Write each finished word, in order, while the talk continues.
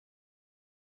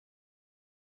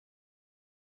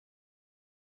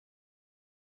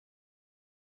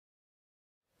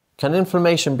Can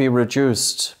inflammation be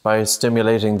reduced by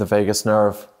stimulating the vagus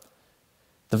nerve?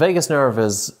 The vagus nerve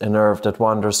is a nerve that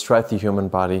wanders throughout the human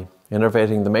body,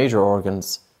 innervating the major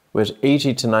organs, with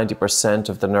 80 to 90%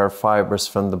 of the nerve fibers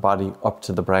from the body up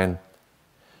to the brain.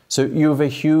 So you have a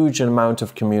huge amount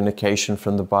of communication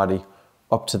from the body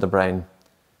up to the brain.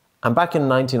 And back in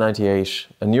 1998,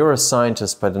 a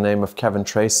neuroscientist by the name of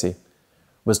Tracey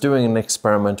was doing an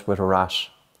experiment with a rat.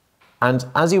 And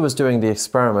as he was doing the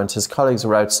experiment, his colleagues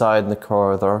were outside in the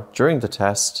corridor during the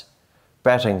test,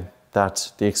 betting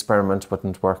that the experiment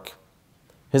wouldn't work.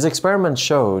 His experiment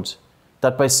showed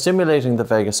that by stimulating the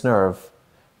vagus nerve,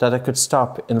 that it could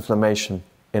stop inflammation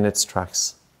in its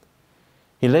tracks.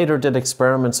 He later did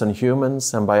experiments on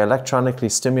humans, and by electronically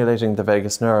stimulating the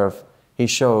vagus nerve, he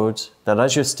showed that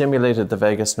as you stimulated the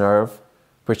vagus nerve,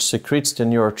 which secretes the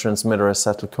neurotransmitter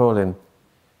acetylcholine,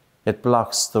 it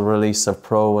blocks the release of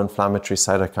pro-inflammatory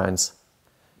cytokines.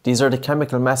 These are the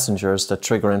chemical messengers that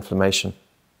trigger inflammation.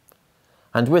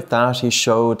 And with that, he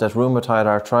showed that rheumatoid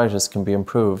arthritis can be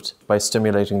improved by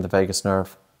stimulating the vagus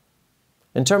nerve.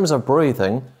 In terms of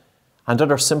breathing and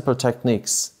other simple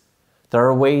techniques, there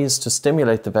are ways to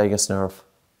stimulate the vagus nerve.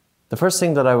 The first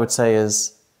thing that I would say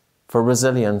is, for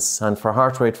resilience and for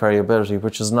heart rate variability,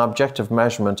 which is an objective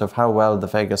measurement of how well the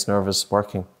vagus nerve is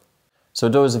working. So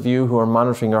those of you who are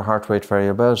monitoring your heart rate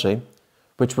variability,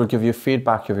 which will give you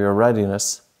feedback of your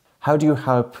readiness, how do you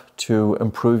help to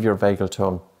improve your vagal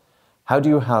tone? How do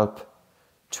you help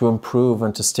to improve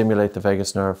and to stimulate the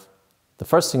vagus nerve? The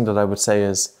first thing that I would say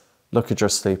is, look at your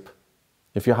sleep.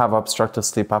 If you have obstructive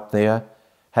sleep apnea,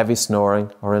 heavy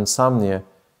snoring, or insomnia,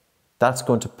 that's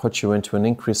going to put you into an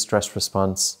increased stress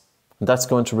response. And that's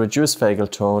going to reduce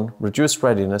vagal tone, reduce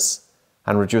readiness,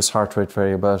 and reduce heart rate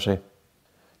variability.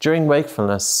 During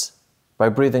wakefulness, by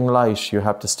breathing light, you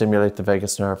help to stimulate the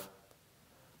vagus nerve.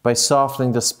 By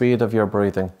softening the speed of your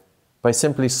breathing, by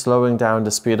simply slowing down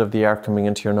the speed of the air coming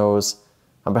into your nose,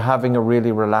 and by having a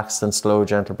really relaxed and slow,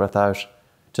 gentle breath out,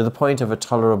 to the point of a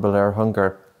tolerable air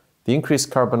hunger, the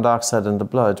increased carbon dioxide in the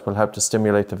blood will help to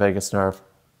stimulate the vagus nerve.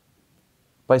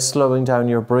 By slowing down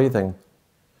your breathing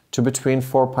to between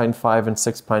 4.5 and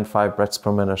 6.5 breaths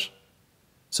per minute.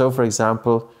 So, for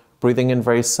example, breathing in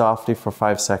very softly for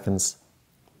 5 seconds,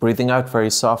 breathing out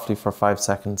very softly for 5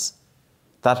 seconds.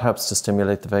 That helps to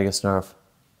stimulate the vagus nerve.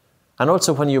 And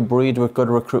also when you breathe with good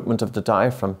recruitment of the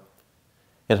diaphragm,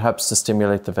 it helps to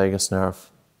stimulate the vagus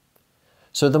nerve.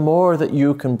 So the more that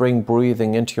you can bring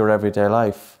breathing into your everyday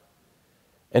life,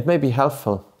 it may be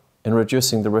helpful in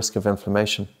reducing the risk of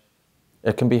inflammation.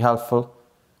 It can be helpful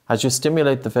as you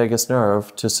stimulate the vagus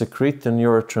nerve to secrete the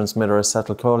neurotransmitter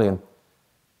acetylcholine.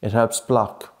 It helps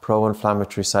block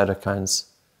pro-inflammatory cytokines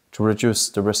to reduce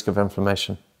the risk of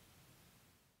inflammation.